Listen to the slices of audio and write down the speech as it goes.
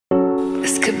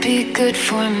This could be good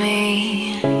for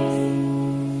me.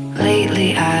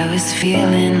 Lately I was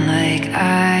feeling like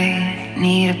I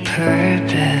need a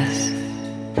purpose,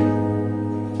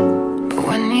 but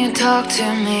when you talk to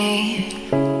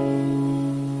me,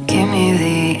 give me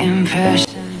the impression.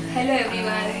 Hello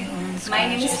everyone, my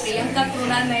name is Priyanka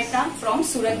mehta from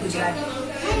Surat, Gujarat.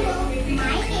 Hello,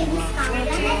 my name is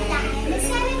Mehta. I am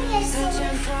 7 years old.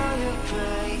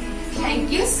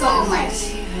 Thank you so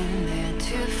much.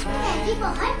 Maggi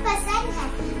बहुत पसंद है।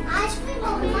 आज मैं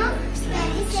मम्मा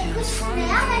Maggi से कुछ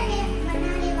नया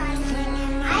बनाने वाली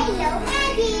हूँ। I love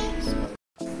Maggi.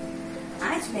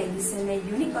 आज मैगी से मैं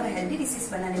यूनिक और हेल्दी डिशेस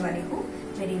बनाने वाली हूँ।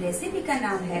 मेरी रेसिपी का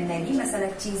नाम है मैगी मसाला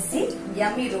चीजी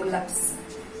यम्मी रोल अप्स।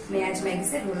 मैं आज मैगी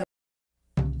से रोल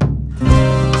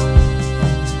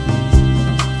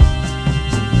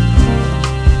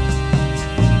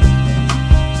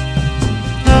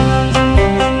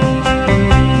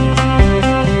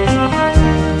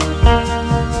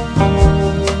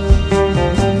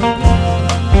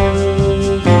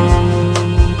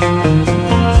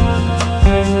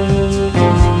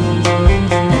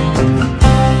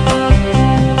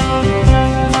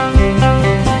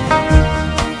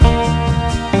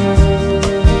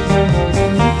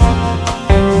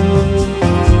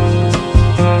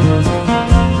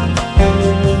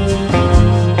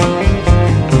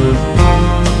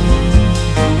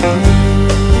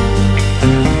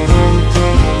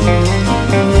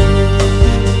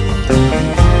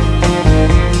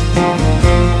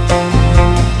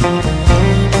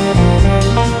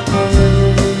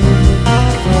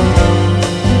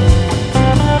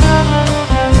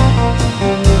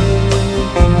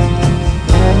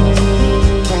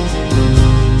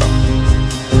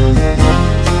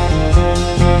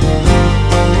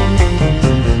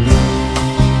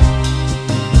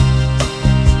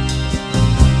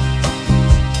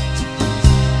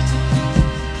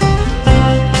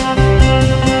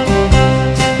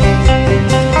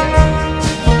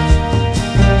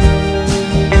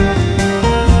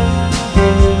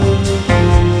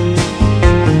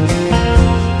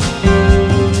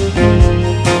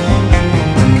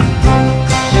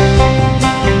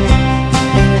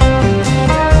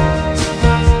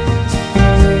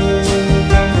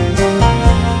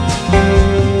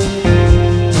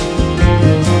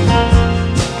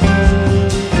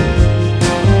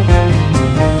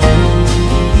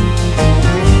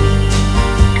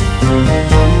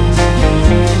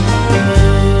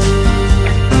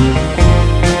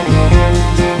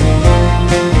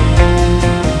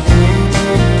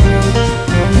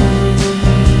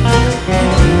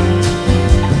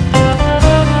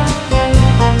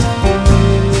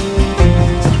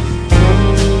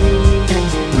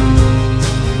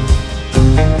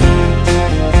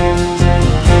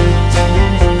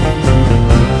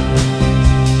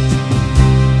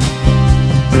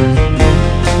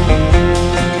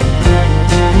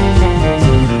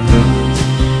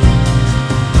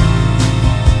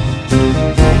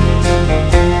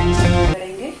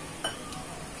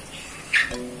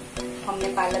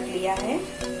पालक लिया है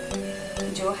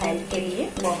जो हेल्थ के लिए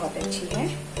बहुत अच्छी है।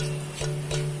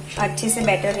 अच्छे से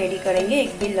बैटर रेडी करेंगे,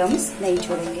 एक भी लम्स नहीं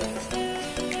छोड़ेंगे।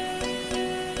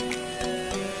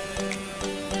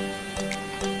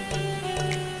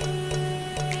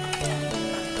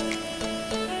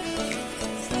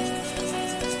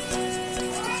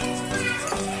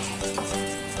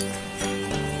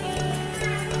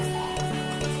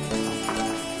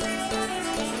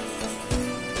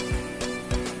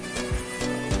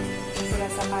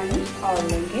 पानी और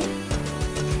लेंगे,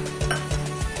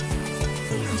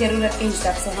 जरूरत के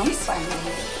हिसाब से हम पानी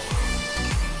लेंगे।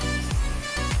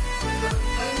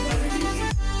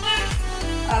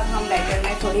 अब हम बैटर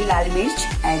में थोड़ी लाल मिर्च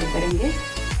ऐड करेंगे,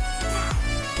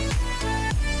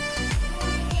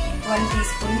 1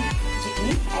 टीस्पून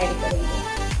जितनी ऐड करेंगे।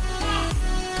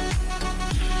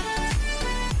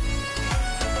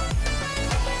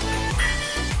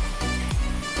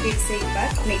 फिर से एक बार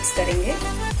मिक्स करेंगे।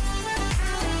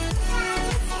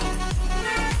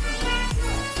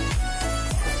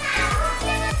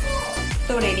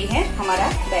 तो रेडी है हमारा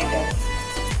बैटर।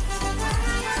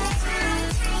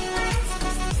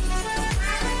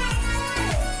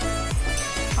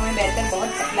 हमें बैटर बहुत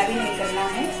पतला भी नहीं करना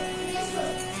है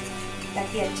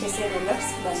ताकि अच्छे से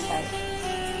रोलअप्स बन पाए।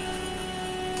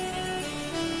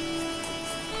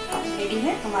 रेडी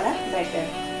है हमारा बैटर।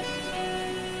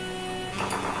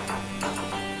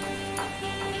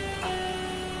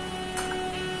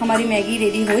 हमारी मैगी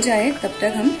रेडी हो जाए तब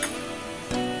तक हम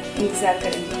इंतजार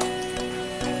करेंगे।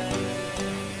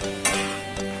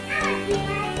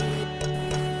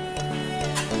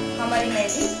 हमारी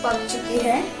मैगी पक चुकी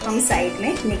है, हम साइड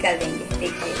में निकाल देंगे।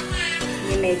 देखिए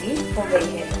ये मैगी हो गई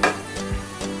है,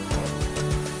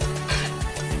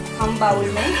 हम बाउल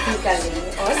में निकाल देंगे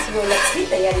और रोलक्स की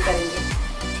तैयारी करेंगे।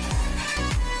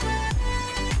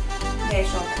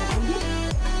 गैस ऑफ करेंगे,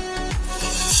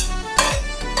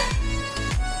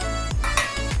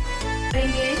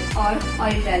 और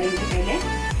ऑयल डालेंगे। पहले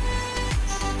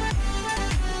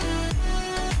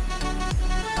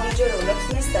हम जो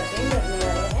रोलक्स में स्टफिंग भरने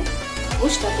वाले हैं वो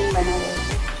स्टफिंग बना रहे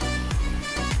हैं।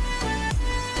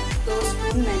 2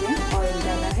 स्पून मैंने ऑयल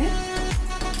डाला है।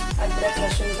 अदरक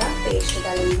लहसुन का पेस्ट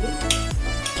डालेंगे,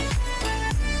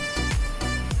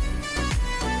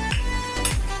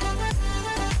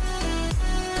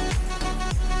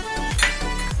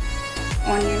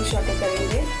 ऑनियन सौटे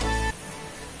करेंगे,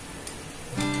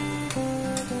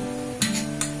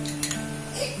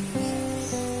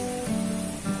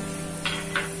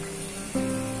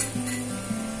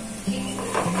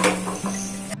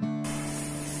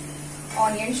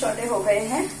 ऑनियन सौटे हो गए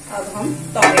हैं। अब हम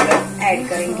टोमेटो ऐड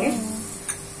करेंगे।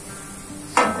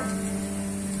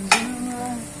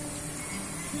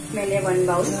 मैंने 1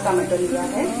 बाउल टोमेटो लिया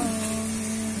है।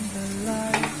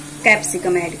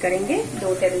 कैप्सिकम ऐड करेंगे,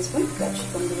 2 टेबलस्पून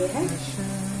कैप्सिकम लिए हैं।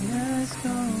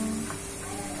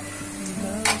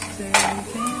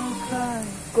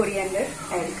 कोरिएंडर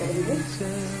ऐड करेंगे,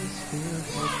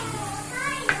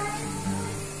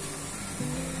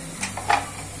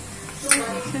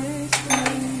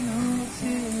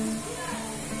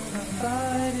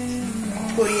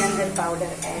 कोरिएंडर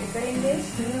पाउडर ऐड करेंगे,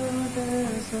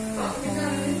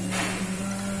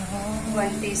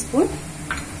 1 टीस्पून,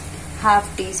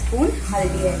 हाफ टी स्पून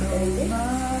हल्दी ऐड करेंगे,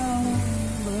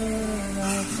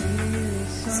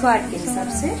 स्वाद के हिसाब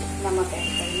से नमक ऐड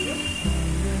करेंगे,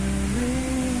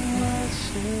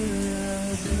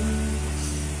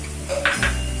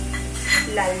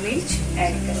 लाल मिर्च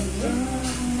ऐड करेंगे,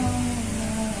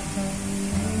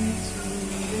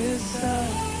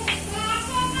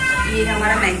 ये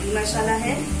हमारा मैगी मसाला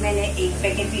है। मैंने 1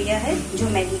 पैकेट लिया है जो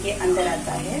मैगी के अंदर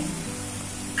आता है।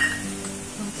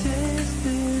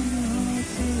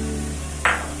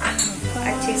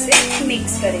 अच्छे से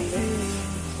मिक्स करेंगे।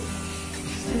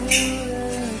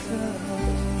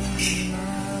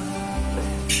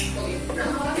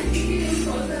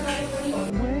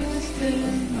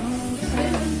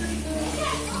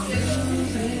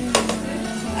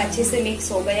 अच्छे से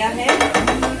मिक्स हो गया है।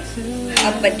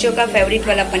 अब बच्चों का फेवरेट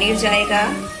वाला पनीर जाएगा।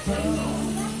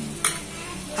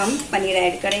 हम पनीर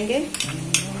ऐड करेंगे।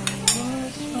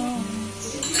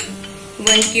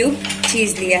 1 क्यूब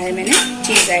चीज लिया है मैंने,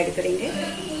 चीज ऐड करेंगे।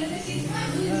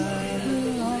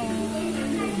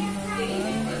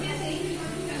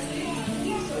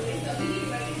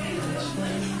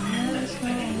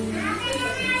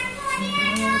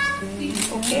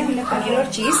 ओके, हमने पनीर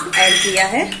और चीज ऐड किया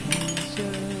है।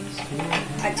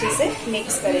 अच्छे से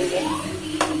मिक्स करेंगे।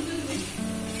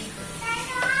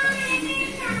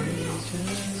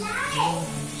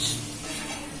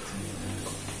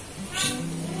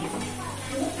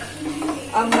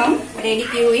 अब हम रेडी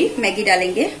की हुई मैगी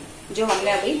डालेंगे जो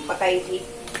हमने अभी पकाई थी।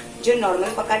 जो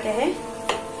नॉर्मल पकाते हैं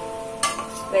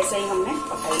वैसे ही हमने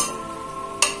पकाई है।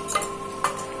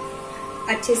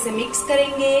 अच्छे से मिक्स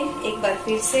करेंगे एक बार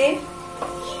फिर से।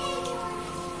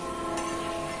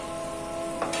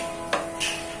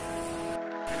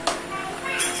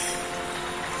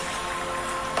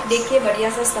 देखिए बढ़िया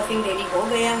सा स्टफिंग रेडी हो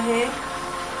गया है।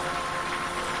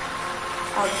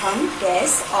 अब हम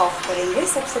गैस ऑफ करेंगे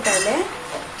सबसे पहले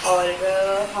और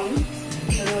हम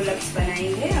रोलक्स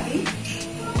बनाएंगे। अभी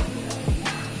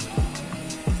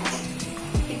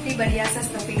इतनी बढ़िया सा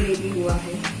स्टफिंग रेडी हुआ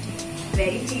है।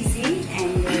 Very चीजी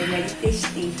and very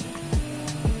tasty.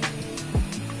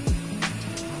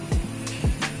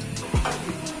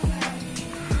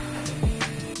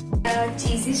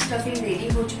 चीजी stuffing ready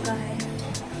हो चुका है।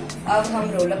 अब हम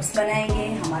रोलक्स बनाएंगे।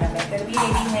 हमारा बैटर भी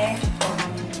रेडी है तो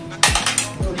हम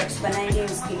रोलक्स बनाएंगे।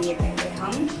 उसके लिए पहले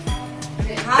हम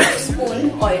 1/2 स्पून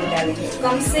ऑयल डालेंगे।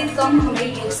 कम से कम हमें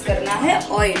यूज करना है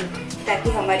ऑयल ताकि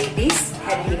हमारी डिश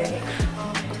हेल्दी रहे।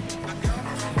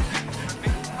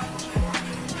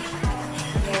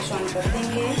 गैस ऑन कर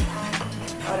देंगे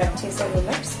और अच्छे से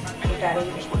रोलक्स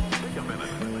उतारेंगे।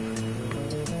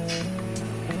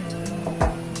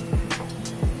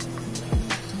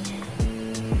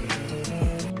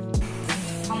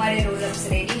 हमारे रोलक्स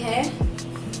रेडी है।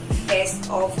 गैस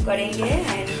ऑफ करेंगे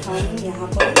एंड हम यहाँ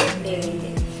पर ले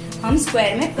लेंगे। हम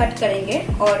स्क्वायर में कट करेंगे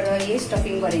और ये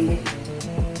स्टफिंग भरेंगे।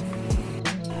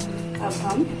 अब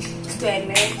हम स्क्वायर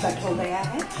में कट हो गया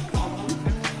है। अब हम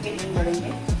फिलिंग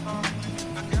भरेंगे,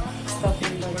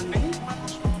 स्टफिंग भरेंगे।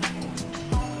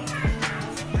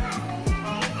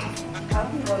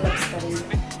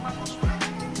 करेंगे।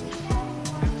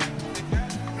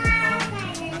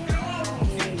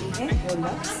 ये रेडी है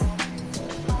रोलअप्स।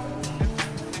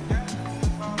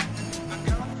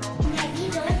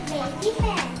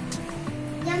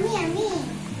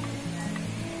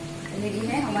 रेडी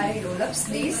है हमारे रोलअप्स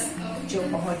डिश, जो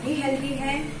बहुत ही हेल्दी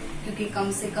है क्योंकि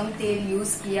कम से कम तेल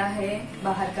यूज किया है,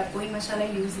 बाहर का कोई मसाला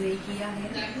यूज नहीं किया है।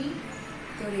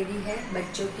 तो रेडी है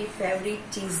बच्चों की फेवरेट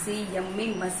चीजी यम्मी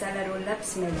मसाला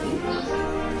रोलअप्स मैगी।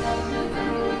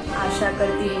 आशा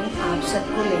करती हूँ आप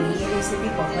सबको मेरी ये रेसिपी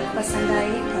बहुत पसंद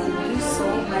आई। Thank you so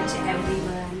much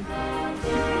everyone.